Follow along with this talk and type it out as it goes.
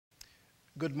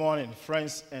Good morning,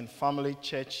 friends and family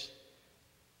church.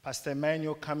 Pastor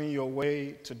Emmanuel coming your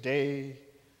way today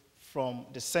from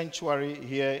the sanctuary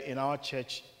here in our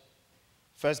church,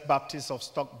 First Baptist of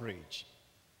Stockbridge.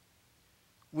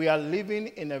 We are living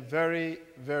in a very,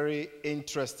 very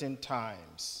interesting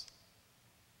times.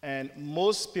 And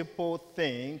most people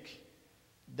think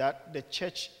that the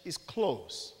church is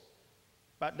closed.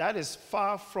 But that is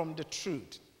far from the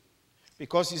truth.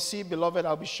 Because you see, beloved,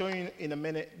 I'll be showing you in a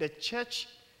minute, the church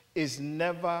is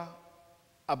never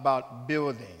about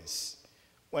buildings.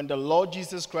 When the Lord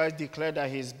Jesus Christ declared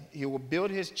that he will build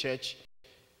his church,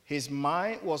 his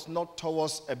mind was not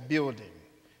towards a building.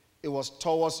 It was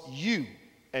towards you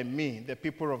and me, the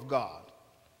people of God.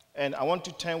 And I want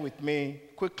to turn with me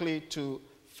quickly to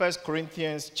 1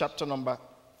 Corinthians chapter number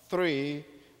 3,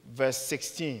 verse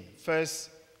 16. 1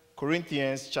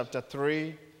 Corinthians chapter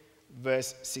 3,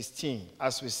 verse 16.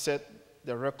 As we set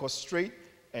the record straight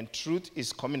and truth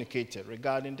is communicated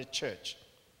regarding the church.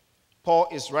 Paul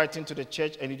is writing to the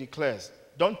church and he declares,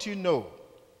 "Don't you know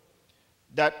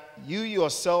that you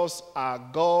yourselves are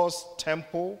God's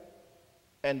temple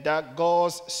and that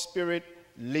God's Spirit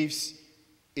lives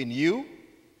in you?"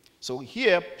 So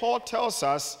here Paul tells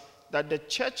us that the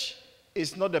church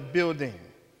is not a building.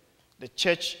 The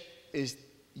church is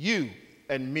you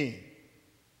and me.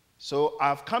 So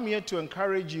I've come here to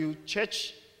encourage you,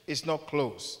 church is not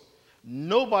closed.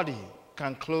 Nobody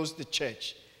can close the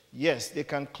church. Yes, they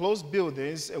can close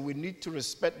buildings, and we need to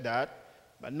respect that,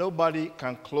 but nobody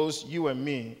can close you and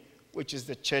me, which is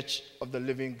the church of the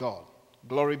living God.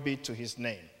 Glory be to his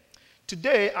name.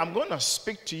 Today, I'm going to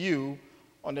speak to you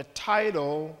on the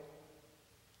title,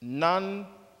 None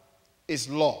is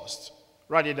Lost.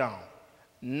 Write it down.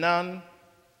 None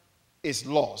is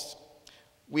lost.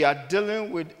 We are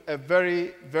dealing with a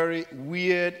very, very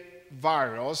weird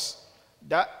virus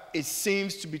that it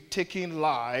seems to be taking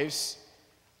lives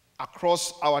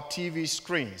across our TV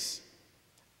screens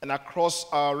and across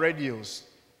our radios,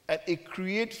 and it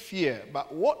creates fear.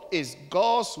 But what is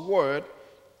God's word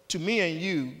to me and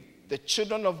you, the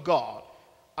children of God,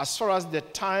 as far as the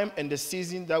time and the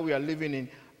season that we are living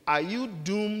in? Are you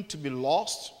doomed to be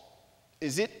lost?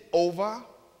 Is it over?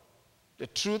 The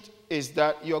truth is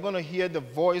that you're going to hear the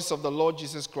voice of the Lord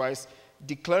Jesus Christ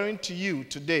declaring to you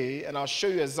today, and I'll show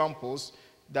you examples,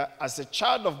 that as a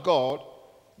child of God,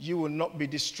 you will not be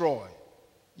destroyed.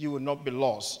 You will not be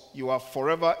lost. You are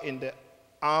forever in the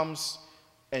arms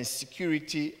and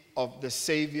security of the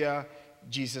Savior,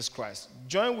 Jesus Christ.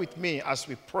 Join with me as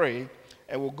we pray,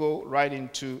 and we'll go right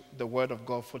into the Word of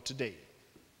God for today.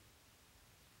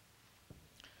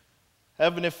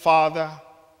 Heavenly Father,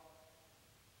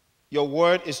 your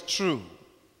word is true,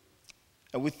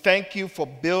 and we thank you for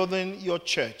building your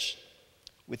church.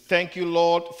 We thank you,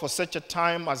 Lord, for such a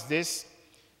time as this,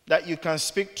 that you can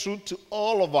speak truth to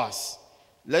all of us,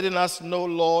 letting us know,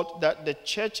 Lord, that the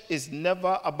church is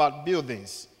never about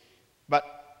buildings,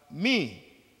 but me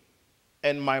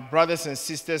and my brothers and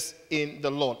sisters in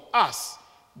the Lord, us,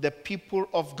 the people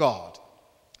of God.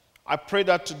 I pray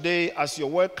that today, as your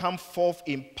word comes forth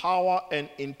in power and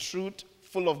in truth,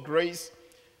 full of grace,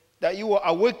 that you will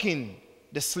awaken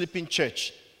the sleeping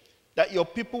church, that your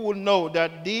people will know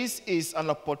that this is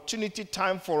an opportunity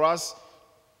time for us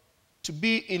to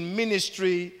be in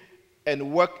ministry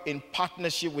and work in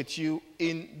partnership with you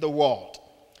in the world.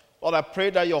 Lord, I pray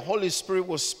that your Holy Spirit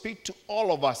will speak to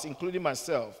all of us, including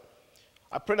myself.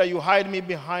 I pray that you hide me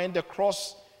behind the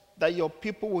cross, that your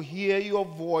people will hear your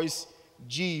voice,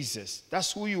 Jesus.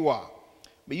 That's who you are.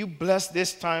 May you bless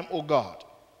this time, O God,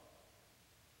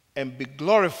 and be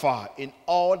glorified in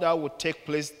all that will take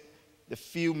place the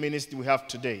few minutes that we have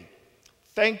today.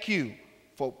 Thank you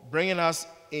for bringing us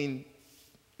in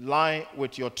line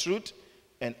with your truth,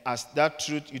 and as that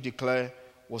truth you declare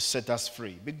will set us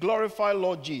free. Be glorified,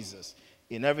 Lord Jesus,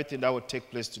 in everything that will take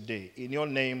place today. In your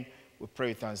name we pray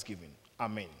with thanksgiving.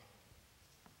 Amen.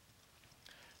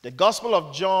 The Gospel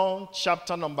of John,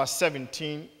 chapter number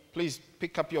 17. Please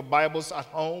pick up your Bibles at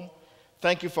home.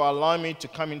 Thank you for allowing me to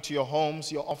come into your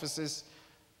homes, your offices,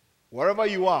 wherever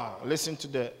you are. Listen to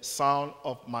the sound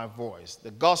of my voice.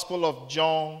 The Gospel of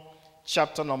John,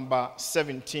 chapter number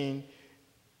 17.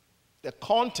 The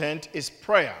content is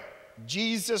prayer.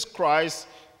 Jesus Christ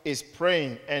is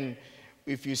praying. And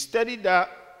if you study that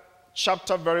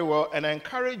chapter very well, and I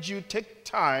encourage you, take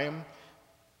time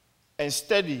and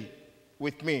study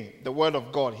with me the Word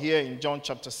of God here in John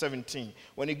chapter 17.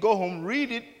 When you go home,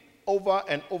 read it over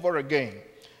and over again,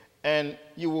 and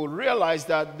you will realize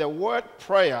that the word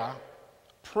prayer,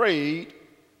 prayed,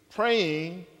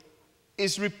 praying,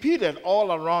 is repeated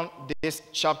all around this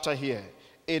chapter here.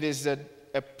 It is a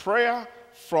prayer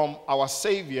from our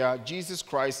Savior, Jesus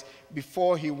Christ,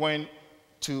 before he went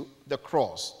to the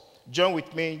cross. Join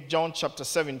with me, John chapter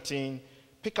 17,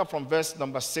 pick up from verse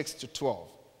number 6 to 12.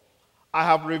 I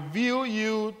have revealed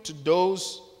you to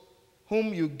those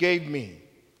whom you gave me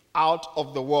out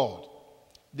of the world.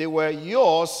 They were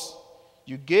yours,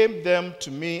 you gave them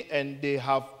to me, and they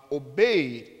have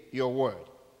obeyed your word.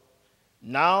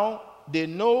 Now they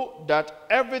know that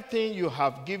everything you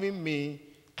have given me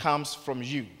comes from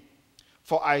you.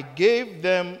 For I gave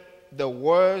them the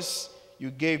words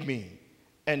you gave me,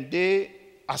 and they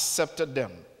accepted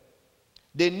them.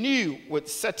 They knew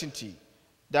with certainty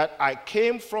that I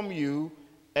came from you,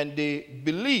 and they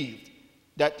believed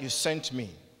that you sent me.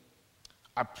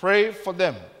 I pray for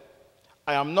them.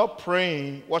 I am not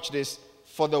praying, watch this,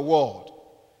 for the world,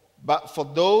 but for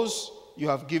those you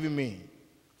have given me,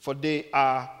 for they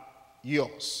are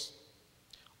yours.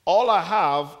 All I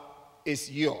have is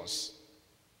yours,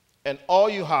 and all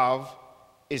you have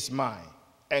is mine,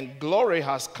 and glory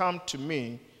has come to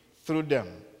me through them.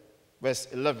 Verse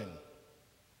 11.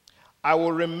 I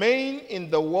will remain in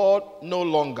the world no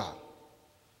longer,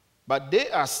 but they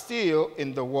are still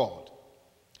in the world,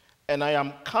 and I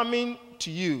am coming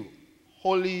to you,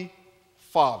 Holy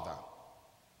Father.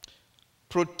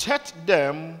 Protect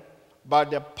them by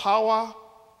the power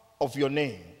of your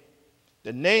name,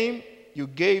 the name you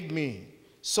gave me,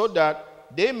 so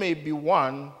that they may be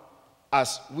one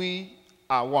as we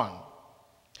are one.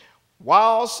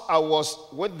 Whilst I was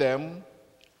with them,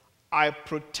 I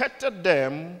protected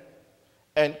them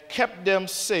and kept them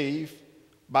safe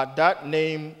by that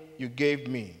name you gave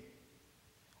me.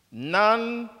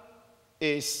 None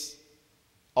is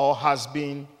or has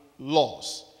been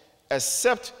lost,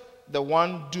 except the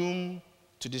one doomed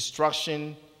to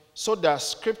destruction, so that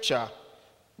scripture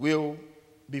will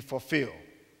be fulfilled.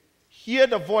 Hear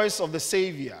the voice of the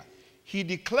Savior. He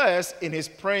declares in his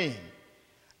praying,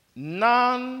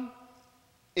 none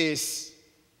is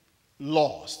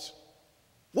lost.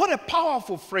 What a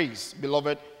powerful phrase,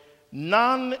 beloved.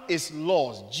 None is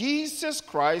lost. Jesus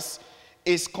Christ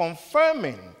is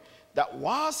confirming that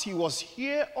whilst he was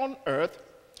here on earth,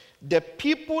 the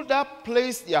people that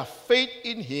placed their faith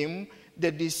in him,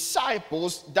 the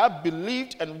disciples that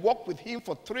believed and walked with him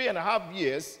for 3.5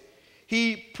 years,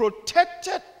 he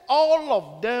protected all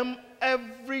of them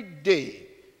every day.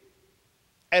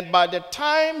 And by the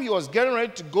time he was getting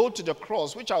ready to go to the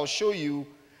cross, which I'll show you,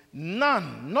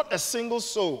 none, not a single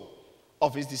soul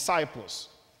of his disciples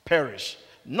perished.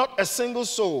 Not a single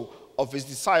soul of his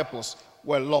disciples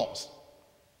were lost.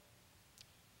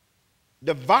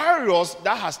 The virus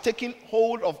that has taken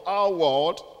hold of our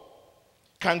world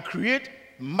can create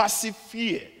massive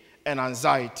fear and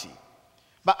anxiety.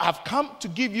 But I've come to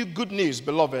give you good news,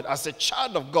 beloved, as a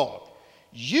child of God.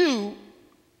 You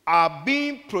are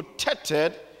being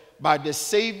protected by the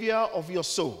Savior of your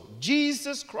soul.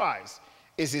 Jesus Christ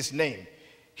is his name.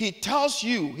 He tells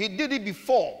you, he did it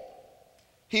before.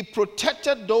 He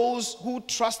protected those who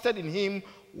trusted in him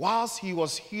whilst he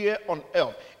was here on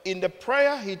earth. In the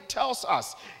prayer, he tells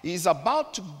us he's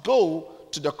about to go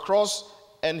to the cross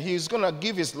and he's going to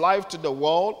give his life to the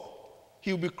world.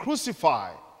 He will be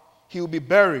crucified. He will be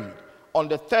buried. On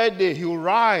the third day, he will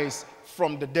rise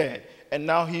from the dead. And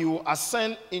now he will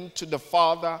ascend into the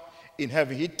Father in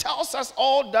heaven. He tells us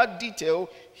all that detail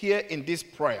here in this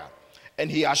prayer.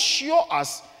 And he assures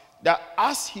us that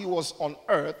as he was on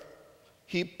earth,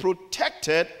 he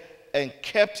protected and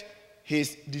kept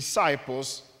his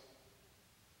disciples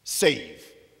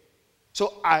safe.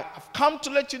 So I have come to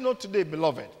let you know today,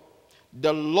 beloved,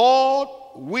 the Lord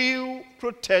will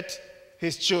protect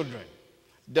his children.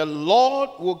 The Lord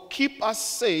will keep us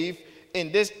safe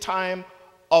in this time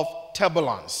of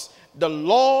turbulence. The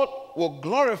Lord will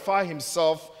glorify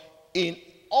himself in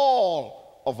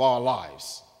all of our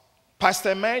lives.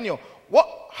 Pastor Emmanuel,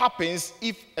 what happens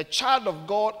if a child of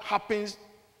God happens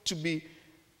to be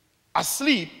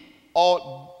asleep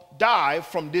or die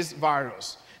from this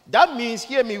virus? That means,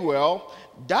 hear me well,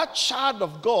 that child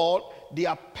of God,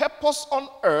 their purpose on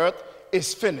earth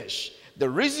is finished. The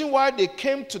reason why they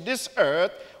came to this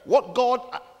earth, what God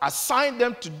assigned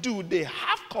them to do, they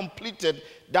have completed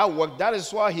that work. That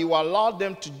is why he will allow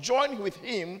them to join with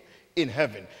him in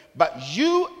heaven. But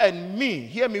you and me,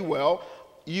 hear me well,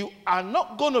 you are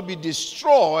not going to be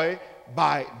destroyed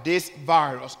by this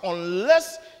virus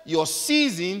unless your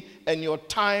season and your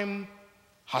time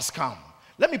has come.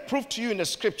 Let me prove to you in the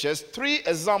scriptures 3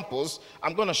 examples.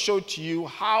 I'm going to show to you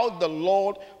how the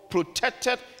Lord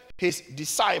protected his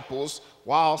disciples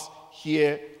whilst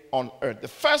here on earth. The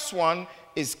first one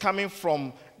is coming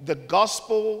from the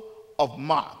Gospel of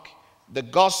Mark. The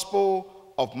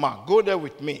Gospel of Mark. Go there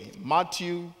with me. Mark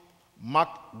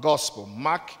Gospel.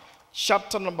 Mark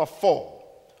chapter number 4.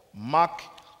 Mark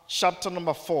chapter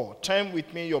number 4. Turn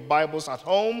with me your Bibles at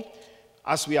home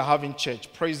as we are having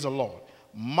church. Praise the Lord.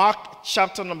 Mark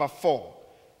chapter number 4.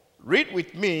 Read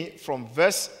with me from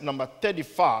verse number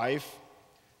 35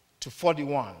 to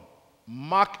 41.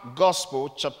 Mark Gospel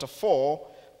chapter 4,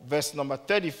 verse number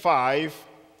 35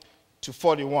 to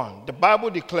 41. The Bible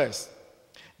declares,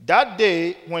 that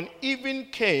day when evening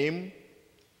came,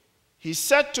 he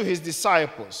said to his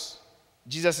disciples,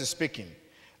 Jesus is speaking,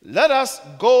 let us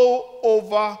go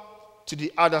over to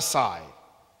the other side.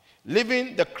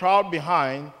 Leaving the crowd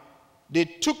behind, they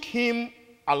took him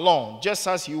along just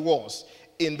as he was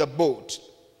in the boat.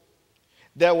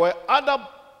 There were other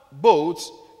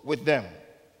boats with them.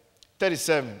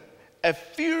 37. A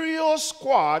furious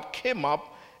squall came up,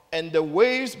 and the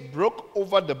waves broke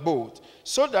over the boat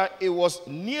so that it was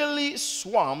nearly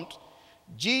swamped.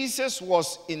 Jesus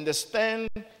was in the stern,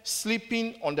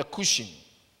 sleeping on the cushion.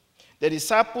 The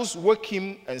disciples woke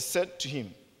him and said to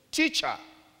him, Teacher,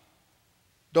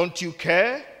 don't you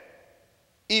care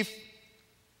if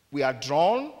we are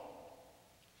drowned?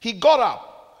 He got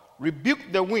up,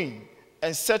 rebuked the wind,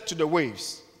 and said to the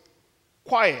waves,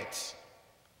 Quiet,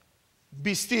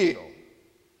 be still.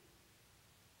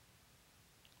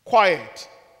 Quiet,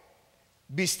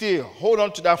 be still. Hold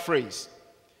on to that phrase.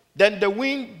 Then the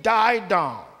wind died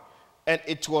down, and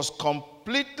it was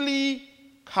completely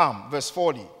calm. Verse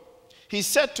 40. He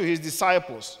said to his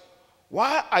disciples,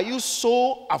 Why are you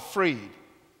so afraid?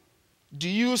 Do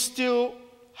you still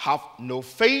have no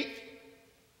faith?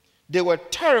 They were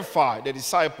terrified, the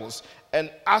disciples,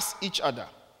 and asked each other,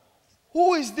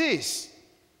 Who is this?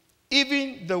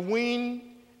 Even the wind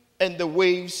and the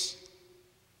waves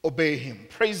obey him.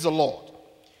 Praise the Lord.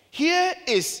 Here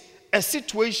is a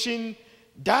situation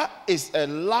that is a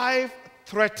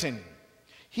life-threatening.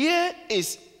 Here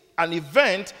is an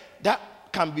event that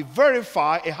can be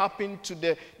verified. It happened to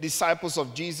the disciples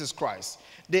of Jesus Christ.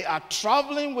 They are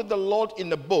traveling with the Lord in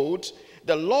the boat.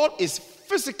 The Lord is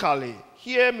physically,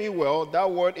 hear me well,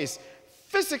 that word is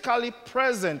physically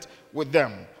present with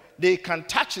them. They can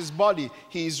touch his body.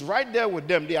 He is right there with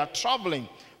them. They are traveling.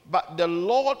 But the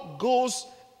Lord goes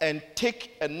and takes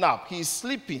a nap. He is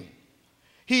sleeping.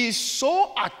 He is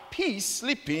so at peace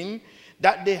sleeping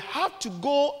that they have to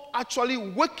go actually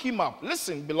wake him up.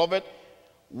 Listen, beloved,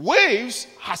 waves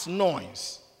has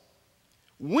noise.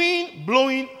 Wind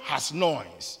blowing has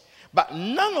noise. But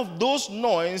none of those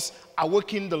noise are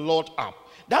waking the Lord up.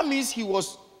 That means he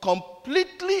was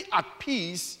completely at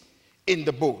peace in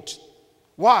the boat.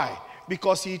 Why?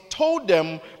 Because he told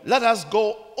them, let us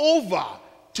go over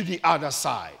to the other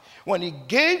side. When he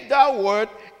gave that word,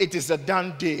 it is a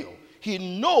done deal.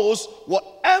 He knows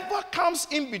whatever comes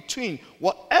in between,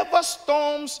 whatever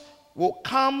storms will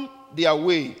come their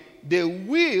way, they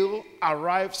will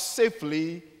arrive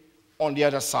safely on the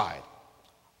other side.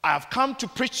 I have come to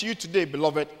preach to you today,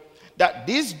 beloved, that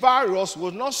this virus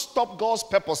will not stop God's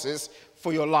purposes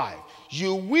for your life.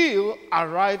 You will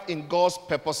arrive in God's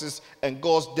purposes and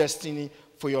God's destiny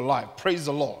for your life. Praise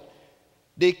the Lord.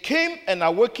 They came and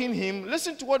awakened him.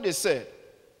 Listen to what they said.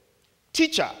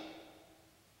 Teacher,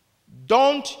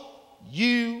 don't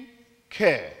you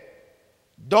care?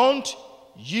 Don't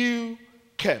you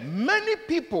care? Many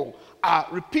people are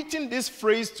repeating this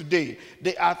phrase today.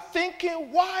 They are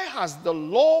thinking, why has the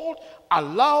Lord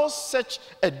allowed such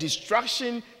a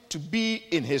distraction to be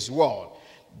in his world?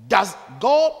 Does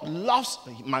God love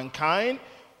mankind?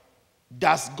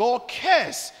 Does God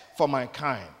cares for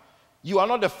mankind? You are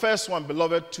not the first one,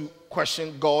 beloved, to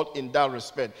question God in that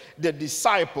respect. The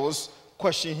disciples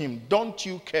question him, don't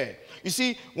you care? You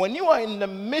see, when you are in the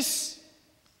midst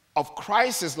of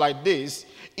crisis like this,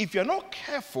 if you're not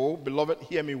careful, beloved,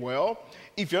 hear me well,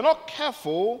 if you're not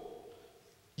careful,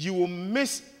 you will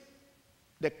miss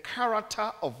the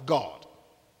character of God.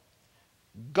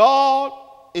 God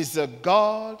is a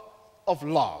God of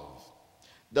love.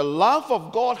 The love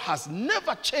of God has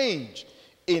never changed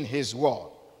in his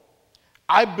world.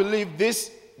 I believe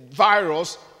this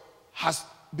virus has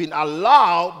been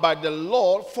allowed by the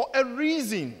Lord for a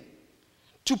reason,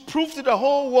 to prove to the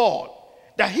whole world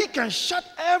that he can shut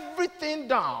everything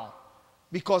down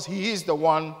because he is the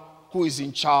one who is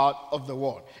in charge of the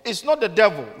world. It's not the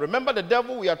devil. Remember the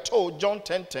devil, we are told, John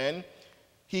 10:10,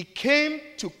 he came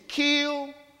to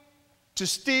kill, to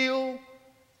steal,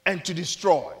 and to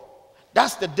destroy.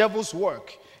 That's the devil's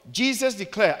work. Jesus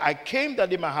declared, I came that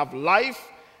they might have life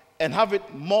and have it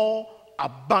more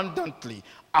abundantly.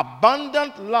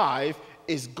 Abundant life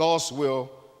is God's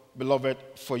will, beloved,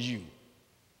 for you.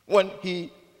 When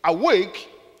he awake,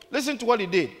 listen to what he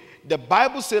did. The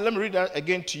Bible says, let me read that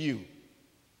again to you.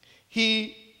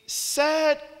 He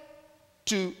said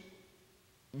to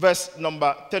verse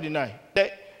number 39,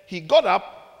 that he got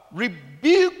up,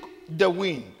 rebuked the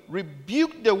wind,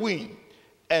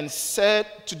 and said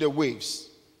to the waves,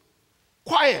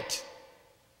 quiet,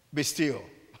 be still.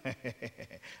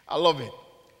 I love it.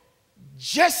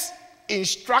 Just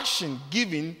instruction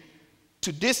given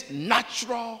to this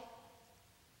natural,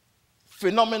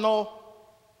 phenomenal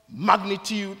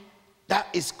magnitude that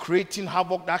is creating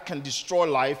havoc, that can destroy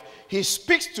life. He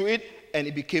speaks to it and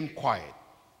it became quiet.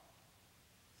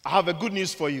 I have a good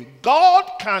news for you. God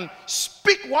can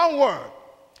speak one word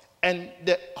and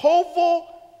the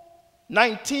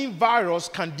COVID-19 virus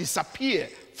can disappear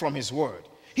from his word.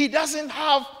 He doesn't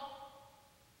have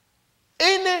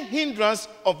any hindrance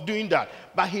of doing that,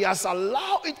 but he has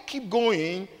allowed it keep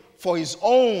going for his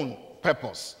own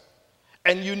purpose.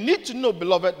 And you need to know,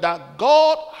 beloved, that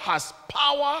God has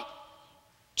power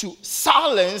to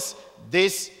silence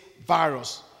this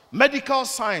virus. Medical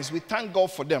science, we thank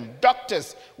God for them.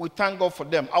 Doctors, we thank God for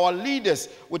them. Our leaders,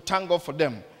 we thank God for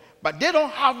them. But they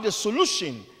don't have the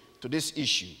solution to this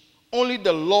issue. Only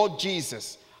the Lord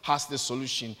Jesus has the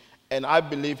solution, and I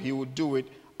believe he will do it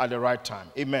at the right time.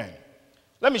 Amen.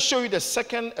 Let me show you the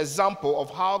second example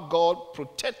of how God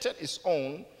protected his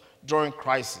own during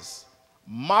crisis.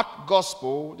 Mark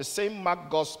Gospel, the same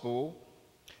Mark Gospel.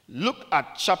 Look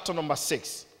at chapter number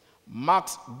 6.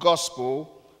 Mark's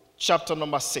Gospel, chapter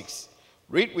number 6.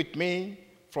 Read with me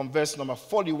from verse number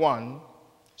 45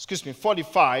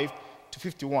 to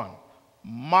 51.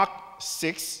 Mark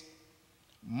 6,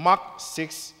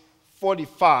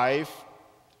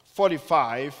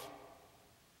 45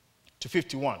 to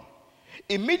 51.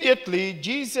 Immediately,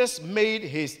 Jesus made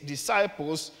his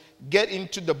disciples get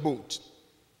into the boat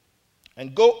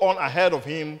and go on ahead of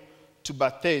him to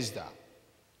Bethsaida,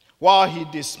 while he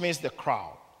dismissed the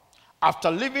crowd. After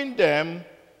leaving them,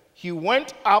 he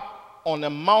went up on a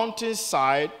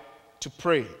mountainside to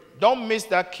pray. Don't miss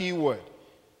that key word.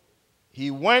 He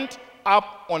went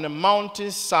up on a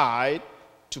mountainside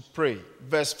to pray.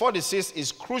 Verse 46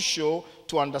 is crucial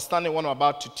to understanding what I'm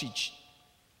about to teach.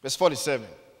 Verse 47.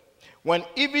 When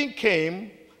evening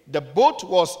came, the boat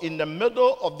was in the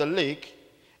middle of the lake,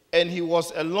 and he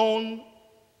was alone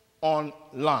on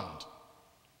land.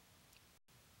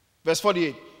 Verse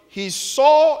 48. He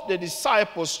saw the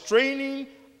disciples straining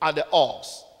at the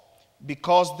oars,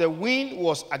 because the wind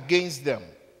was against them.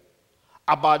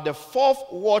 About the fourth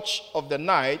watch of the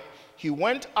night, he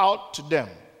went out to them,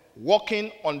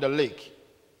 walking on the lake.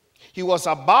 He was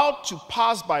about to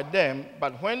pass by them,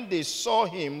 but when they saw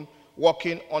him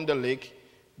walking on the lake,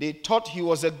 they thought he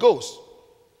was a ghost.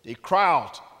 They cried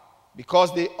out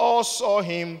because they all saw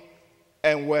him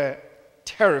and were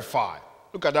terrified.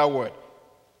 Look at that word,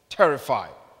 terrified.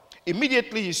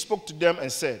 Immediately he spoke to them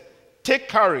and said, "Take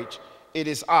courage, it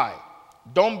is I.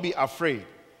 Don't be afraid."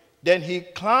 Then he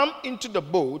climbed into the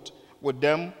boat with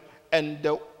them, and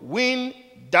the wind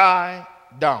died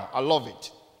down. I love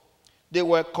it. They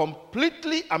were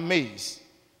completely amazed,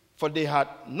 for they had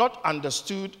not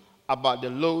understood about the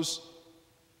loaves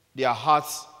their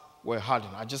hearts were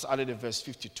hardened. I just added a verse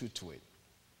 52 to it.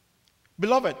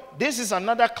 Beloved, this is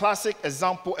another classic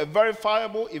example, a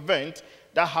verifiable event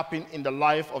that happened in the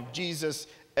life of Jesus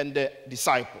and the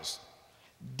disciples.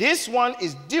 This one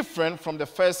is different from the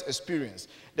first experience.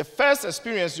 The first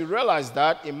experience, you realize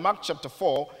that in Mark chapter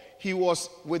 4, he was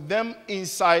with them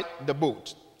inside the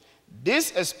boat.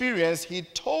 This experience, he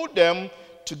told them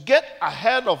to get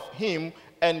ahead of him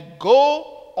and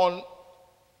go on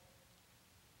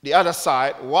the other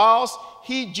side, whilst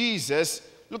he, Jesus,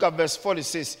 look at verse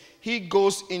 46, he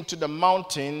goes into the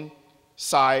mountain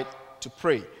side to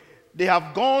pray. They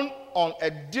have gone on a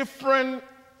different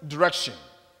direction.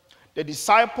 The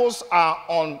disciples are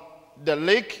on the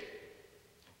lake.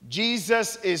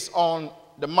 Jesus is on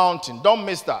the mountain. Don't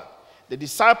miss that. The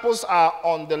disciples are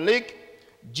on the lake.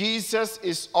 Jesus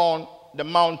is on the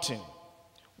mountain.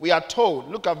 We are told,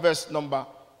 look at verse number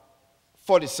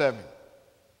 47.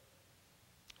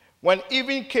 When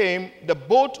evening came, the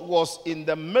boat was in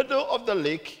the middle of the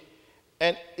lake,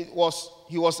 and he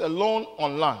was alone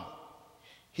on land.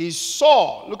 He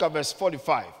saw, look at verse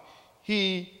 45.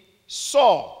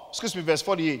 Verse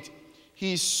 48.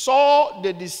 He saw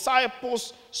the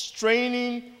disciples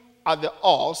straining at the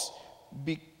oars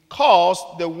because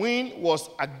the wind was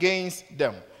against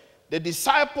them. The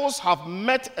disciples have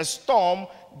met a storm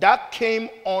that came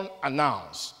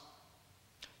unannounced.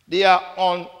 They are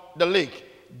on the lake.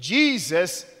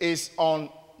 Jesus is on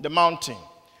the mountain.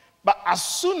 But as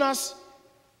soon as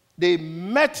they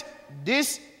met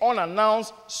this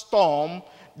unannounced storm,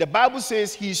 The Bible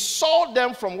says he saw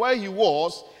them from where he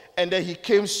was, and then he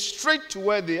came straight to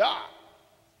where they are.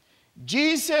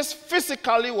 Jesus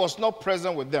physically was not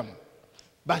present with them,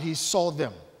 but he saw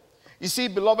them. You see,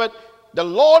 beloved, the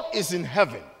Lord is in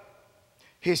heaven.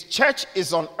 His church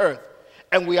is on earth,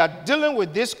 and we are dealing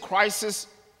with this crisis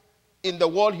in the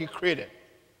world he created.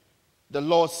 The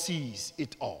Lord sees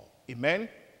it all. Amen?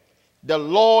 The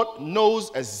Lord knows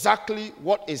exactly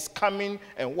what is coming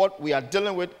and what we are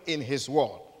dealing with in his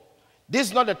world. This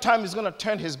is not the time he's going to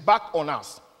turn his back on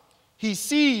us. He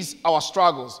sees our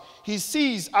struggles. He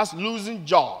sees us losing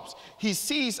jobs. He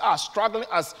sees us struggling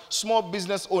as small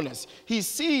business owners. He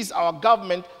sees our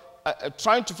government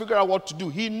trying to figure out what to do.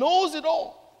 He knows it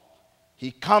all.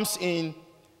 He comes in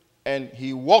and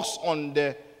he walks on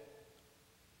the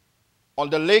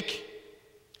lake.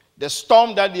 The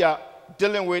storm that they are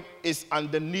dealing with is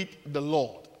underneath the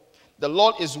Lord. The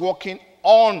Lord is walking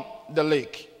on the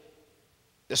lake.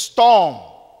 The storm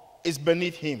is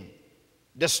beneath him.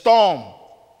 The storm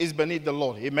is beneath the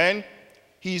Lord. Amen?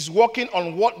 He's walking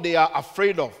on what they are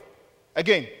afraid of.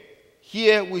 Again,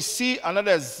 here we see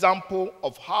another example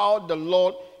of how the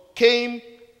Lord came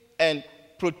and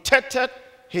protected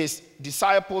his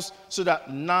disciples so that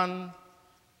none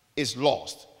is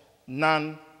lost.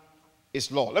 None is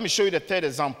lost. Let me show you the third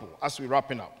example as we're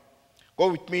wrapping up.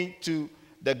 Go with me to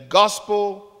the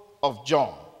Gospel of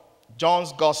John.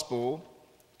 John's Gospel,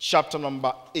 chapter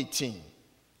number 18.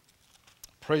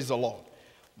 Praise the Lord.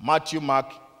 Matthew,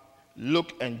 Mark,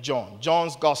 Luke, and John.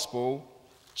 John's Gospel,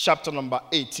 chapter number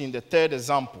 18, the third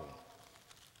example.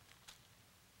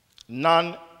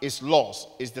 None is lost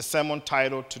is the sermon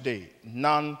title today.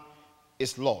 None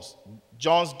is lost.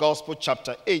 John's Gospel,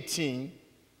 chapter 18.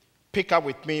 Pick up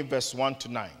with me verse 1 to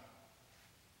 9.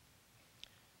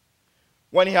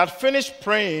 When he had finished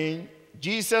praying,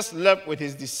 Jesus left with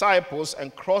his disciples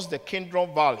and crossed the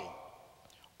Kidron Valley.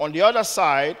 On the other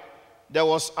side, there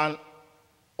was an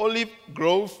olive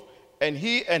grove, and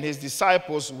he and his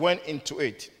disciples went into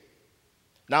it.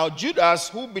 Now Judas,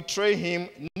 who betrayed him,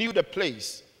 knew the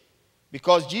place,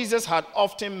 because Jesus had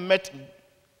often met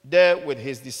there with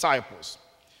his disciples.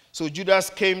 So Judas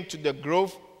came to the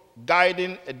grove,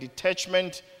 guiding a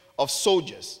detachment of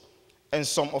soldiers and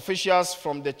some officials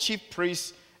from the chief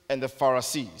priests and the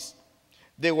Pharisees.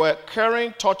 They were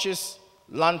carrying torches,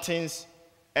 lanterns,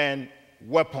 and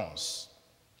weapons.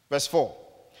 Verse 4.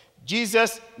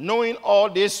 Jesus, knowing all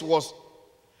this was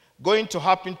going to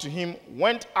happen to him,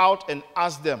 went out and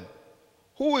asked them,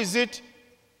 "Who is it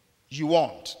you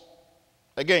want?"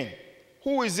 Again,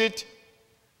 who is it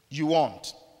you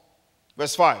want?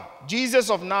 Verse 5. Jesus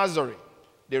of Nazareth,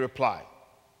 they replied.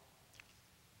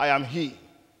 I am he.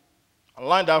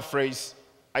 Underline that phrase,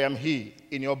 I am he,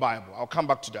 in your Bible. I'll come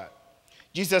back to that.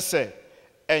 Jesus said,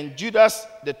 and Judas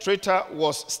the traitor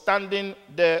was standing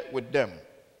there with them.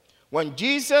 When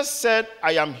Jesus said,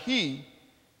 I am he,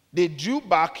 they drew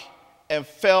back and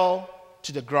fell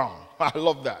to the ground. I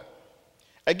love that.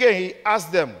 Again, he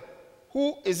asked them,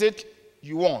 who is it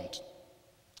you want?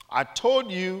 I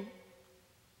told you.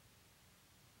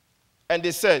 And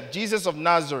they said, Jesus of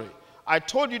Nazareth. I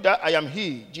told you that I am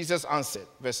he. Jesus answered,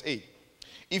 verse 8.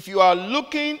 If you are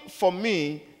looking for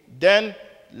me, then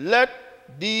let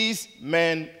these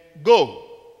men go.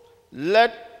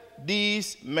 Let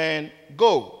these men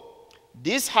go.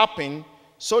 This happened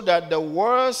so that the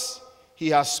words he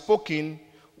has spoken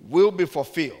will be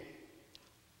fulfilled.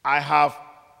 I have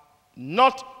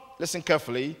not, listen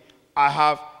carefully, I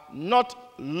have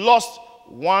not lost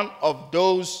one of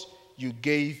those you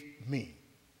gave me.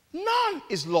 None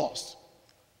is lost.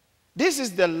 This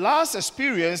is the last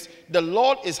experience the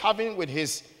Lord is having with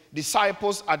his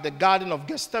disciples at the Garden of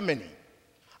Gethsemane.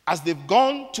 As they've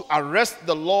gone to arrest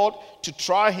the Lord, to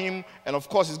try him, and of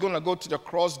course he's going to go to the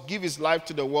cross, give his life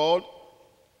to the world,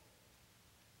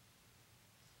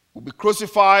 will be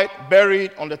crucified,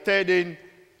 buried, on the third day,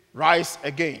 rise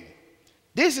again.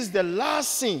 This is the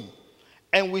last scene.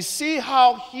 And we see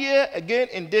how here again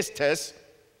in this text,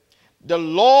 the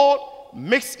Lord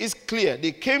makes it clear.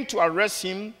 They came to arrest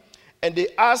him, and they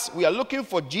asked, we are looking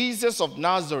for Jesus of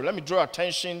Nazareth. Let me draw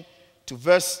attention to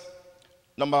verse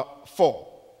number 4.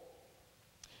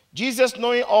 Jesus,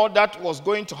 knowing all that was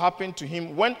going to happen to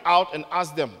him, went out and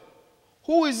asked them,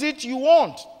 who is it you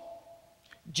want?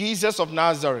 Jesus of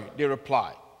Nazareth, they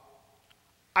replied.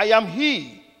 I am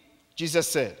he, Jesus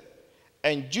said.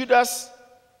 And Judas,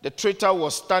 the traitor,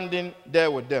 was standing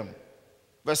there with them.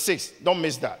 Verse 6, don't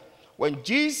miss that. When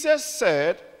Jesus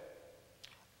said,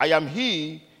 I am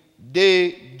he,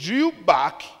 they drew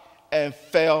back and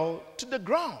fell to the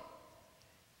ground.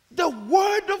 The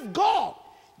word of God.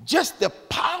 Just the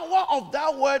power of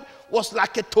that word was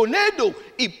like a tornado.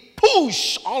 It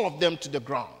pushed all of them to the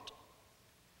ground.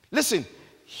 Listen,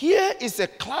 here is a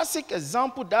classic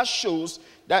example that shows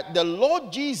that the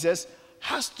Lord Jesus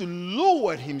has to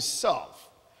lower himself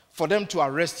for them to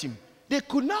arrest him. They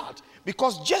could not,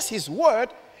 because just his word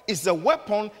is a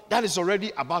weapon that is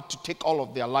already about to take all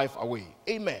of their life away.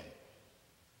 Amen.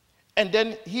 And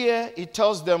then here he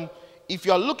tells them, if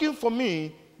you are looking for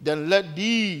me, then let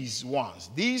these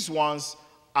ones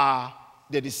are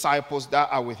the disciples that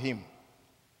are with him.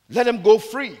 Let them go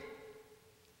free.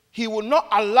 He will not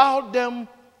allow them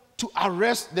to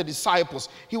arrest the disciples.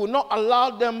 He will not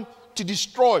allow them to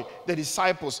destroy the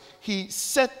disciples. He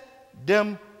set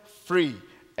them free.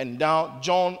 And now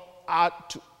John add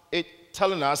to it,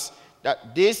 telling us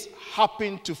that this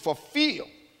happened to fulfill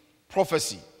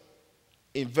prophecy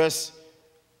in verse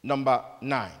number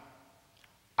 9.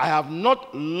 I have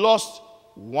not lost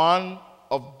one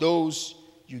of those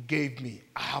you gave me.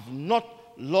 I have not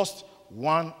lost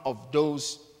one of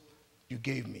those you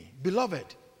gave me.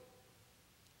 Beloved,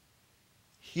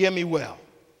 hear me well.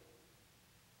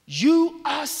 You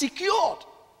are secured.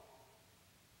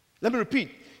 Let me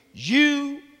repeat.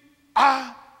 You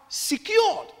are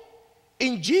secured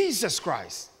in Jesus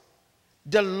Christ.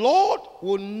 The Lord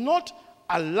will not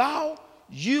allow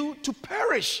you to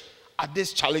perish at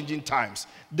these challenging times.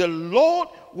 The Lord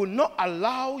will not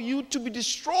allow you to be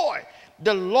destroyed.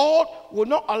 The Lord will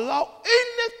not allow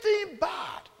anything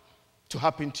bad to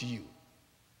happen to you.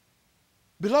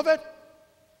 Beloved,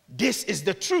 this is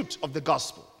the truth of the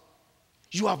gospel.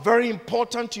 You are very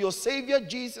important to your Savior,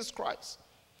 Jesus Christ.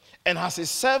 And as his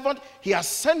servant, he has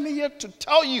sent me here to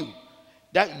tell you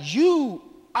that you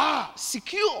are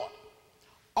secure.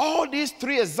 All these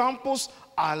three examples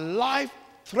are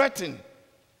life-threatening.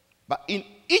 But in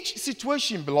each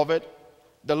situation, beloved,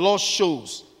 the Lord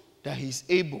shows that he is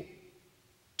able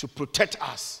to protect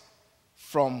us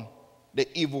from the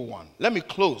evil one. Let me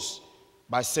close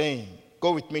by saying,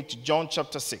 go with me to John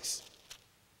chapter 6.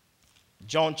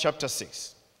 John chapter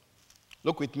 6.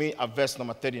 Look with me at verse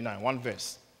number 39, one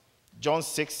verse. John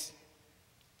 6,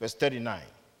 verse 39.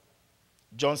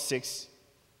 John 6,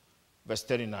 verse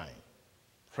 39.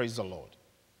 Praise the Lord.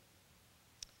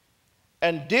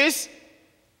 And this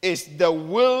is the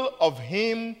will of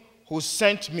him who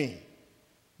sent me,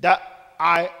 that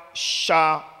I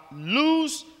shall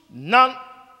lose none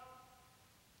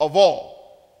of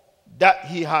all that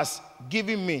he has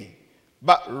given me,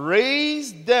 but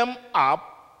raise them up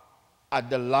at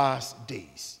the last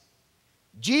days.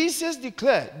 Jesus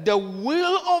declared the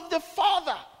will of the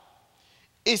Father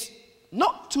is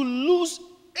not to lose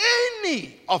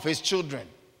any of his children.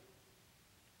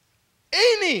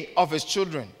 Any of his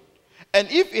children. And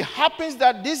if it happens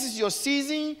that this is your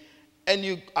season and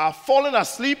you are falling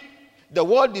asleep, the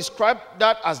word described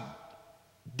that as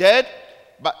dead,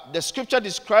 but the scripture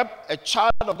described a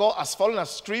child of God as falling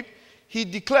asleep. He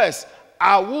declares,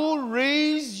 I will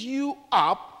raise you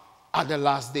up at the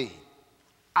last day.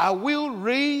 I will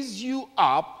raise you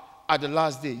up at the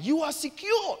last day. You are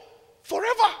secured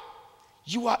forever.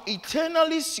 You are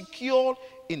eternally secured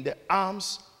in the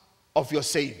arms of your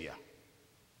Savior.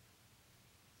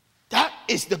 That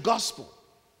is the gospel.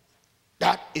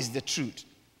 That is the truth.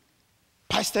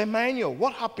 Pastor Emmanuel,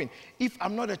 what happened? If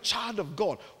I'm not a child of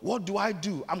God, what do I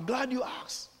do? I'm glad you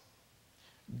asked.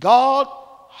 God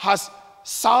has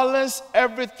silenced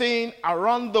everything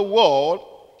around the world,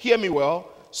 hear me well,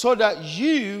 so that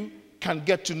you can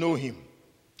get to know him.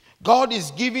 God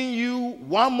is giving you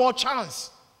one more chance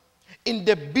in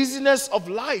the business of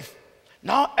life.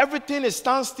 Now everything is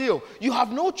standstill. You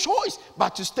have no choice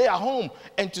but to stay at home.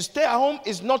 And to stay at home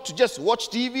is not to just watch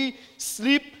TV,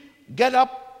 sleep, get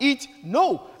up, eat.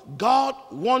 No, God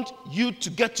wants you to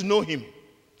get to know him.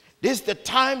 This is the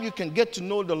time you can get to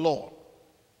know the Lord.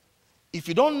 If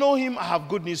you don't know him, I have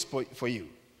good news for you.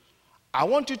 I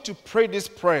want you to pray this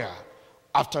prayer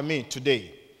after me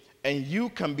today. And you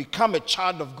can become a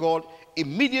child of God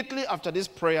immediately after this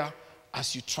prayer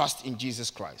as you trust in Jesus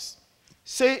Christ.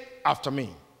 Say after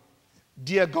me,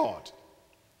 dear God,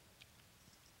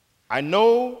 I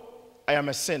know I am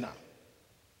a sinner.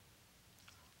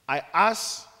 I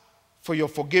ask for your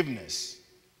forgiveness.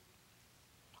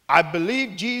 I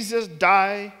believe Jesus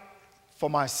died for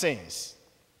my sins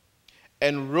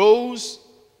and rose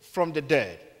from the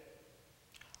dead.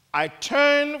 I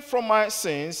turn from my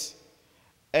sins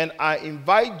and I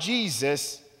invite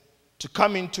Jesus to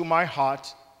come into my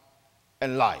heart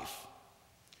and life.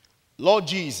 Lord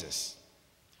Jesus,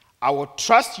 I will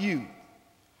trust you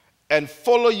and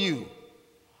follow you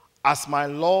as my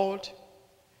Lord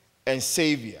and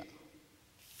Savior.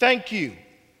 Thank you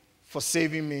for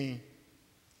saving me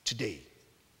today.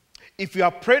 If you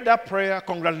have prayed that prayer,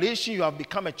 congratulations, you have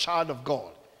become a child of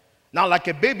God. Now, like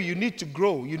a baby, you need to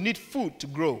grow. You need food to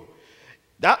grow.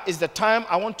 That is the time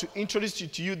I want to introduce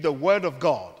to you the Word of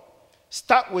God.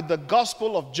 Start with the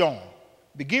Gospel of John.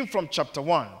 Begin from chapter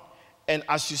 1. And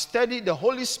as you study, the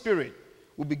Holy Spirit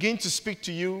will begin to speak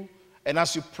to you. And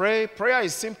as you pray, prayer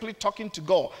is simply talking to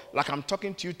God like I'm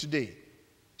talking to you today.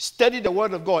 Study the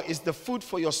Word of God. It's the food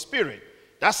for your spirit.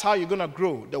 That's how you're going to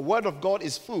grow. The Word of God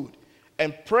is food.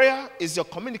 And prayer is your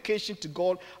communication to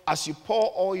God as you pour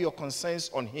all your concerns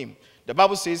on Him. The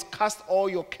Bible says, cast all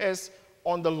your cares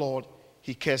on the Lord.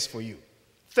 He cares for you.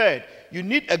 Third, you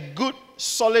need a good,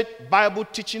 solid Bible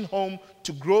teaching home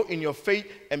to grow in your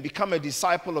faith and become a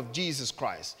disciple of Jesus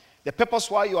Christ. The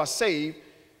purpose why you are saved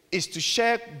is to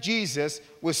share Jesus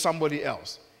with somebody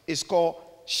else. It's called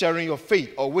sharing your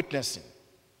faith or witnessing.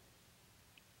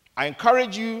 I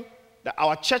encourage you that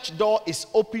our church door is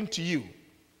open to you.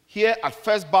 Here at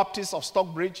First Baptist of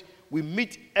Stockbridge, we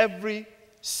meet every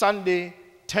Sunday,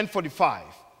 10:45.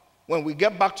 When we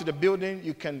get back to the building,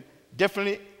 you can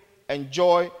definitely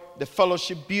enjoy the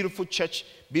fellowship. Beautiful church,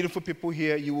 beautiful people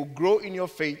here. You will grow in your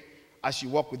faith as you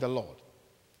walk with the Lord.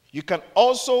 You can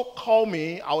also call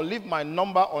me. I will leave my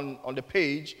number on the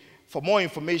page for more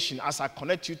information as I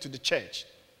connect you to the church.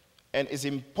 And it's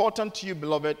important to you,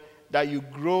 beloved, that you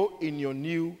grow in your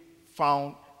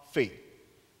new-found faith.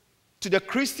 To the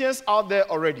Christians out there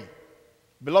already,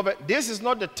 beloved, this is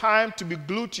not the time to be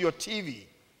glued to your TV.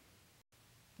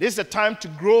 This is the time to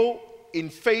grow in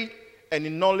faith and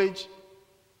in knowledge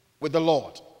with the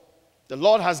Lord. The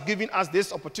Lord has given us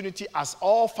this opportunity as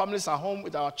all families are home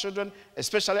with our children,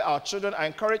 especially our children. I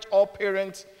encourage all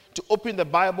parents to open the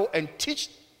Bible and teach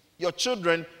your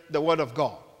children the Word of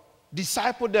God.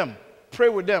 Disciple them, pray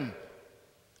with them,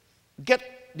 get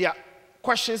their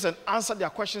questions and answer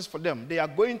their questions for them. They are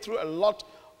going through a lot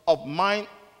of mind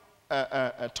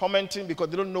tormenting because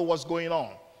they don't know what's going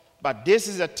on. But this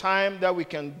is a time that we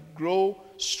can grow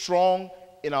strong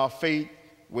in our faith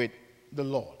with the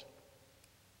Lord.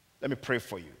 Let me pray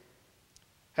for you.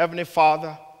 Heavenly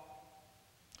Father,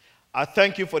 I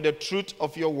thank you for the truth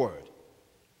of your word.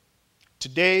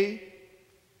 Today,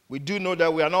 we do know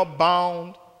that we are not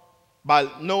bound by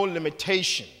no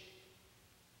limitation.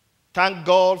 Thank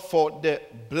God for the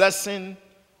blessing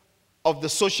of the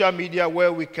social media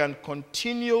where we can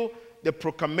continue the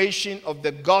proclamation of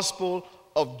the gospel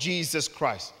of Jesus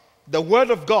Christ, the Word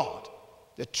of God,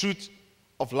 the truth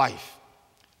of life.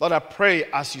 Lord, I pray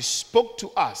as you spoke to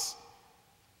us,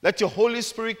 let your Holy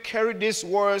Spirit carry these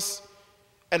words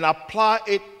and apply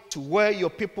it to where your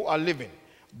people are living.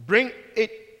 Bring it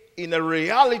in a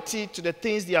reality to the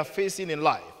things they are facing in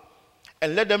life.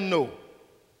 And let them know,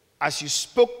 as you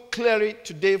spoke clearly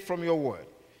today from your word,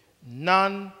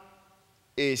 none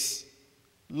is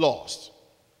lost.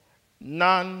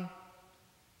 None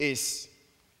is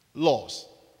lost.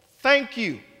 Thank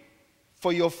you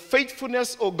for your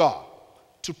faithfulness, O God,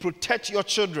 to protect your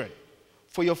children.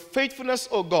 For your faithfulness,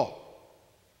 O God,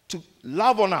 to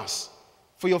love on us.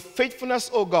 For your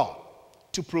faithfulness, O God,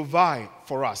 to provide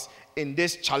for us in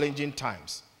these challenging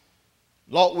times.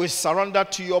 Lord, we surrender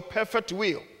to your perfect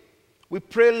will. We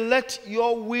pray, let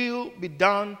your will be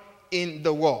done in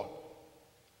the world.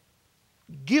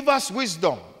 Give us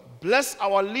wisdom. Bless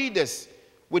our leaders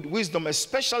with wisdom,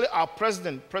 especially our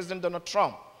president, President Donald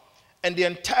Trump, and the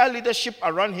entire leadership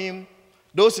around him,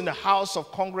 those in the House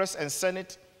of Congress and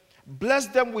Senate. Bless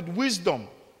them with wisdom,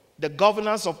 the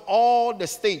governors of all the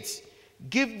states.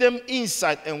 Give them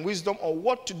insight and wisdom on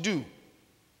what to do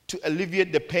to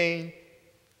alleviate the pain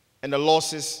and the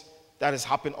losses that has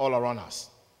happened all around us.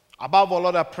 Above all,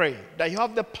 Lord, I pray that you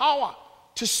have the power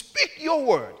to speak your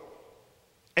word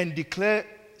and declare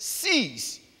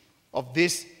cease of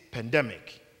this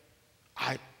pandemic.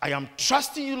 I am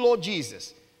trusting you, Lord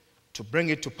Jesus, to bring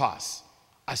it to pass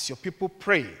as your people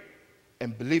pray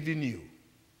and believe in you.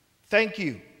 Thank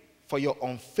you for your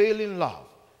unfailing love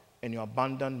and your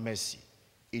abundant mercy.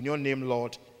 In your name,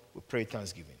 Lord, we pray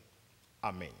thanksgiving.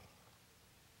 Amen.